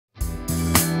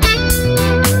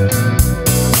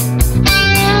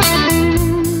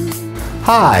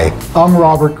Hi, I'm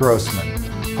Robert Grossman.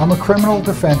 I'm a criminal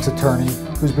defense attorney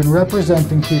who's been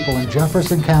representing people in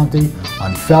Jefferson County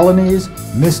on felonies,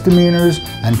 misdemeanors,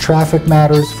 and traffic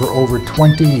matters for over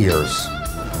 20 years.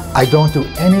 I don't do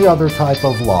any other type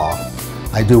of law.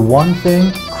 I do one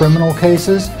thing, criminal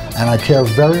cases, and I care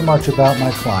very much about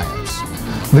my clients.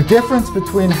 The difference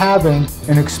between having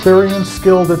an experienced,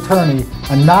 skilled attorney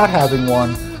and not having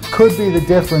one could be the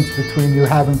difference between you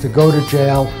having to go to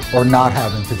jail or not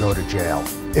having to go to jail.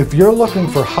 If you're looking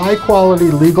for high-quality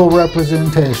legal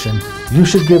representation, you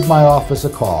should give my office a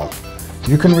call.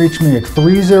 You can reach me at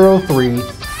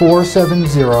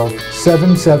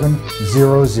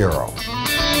 303-470-7700.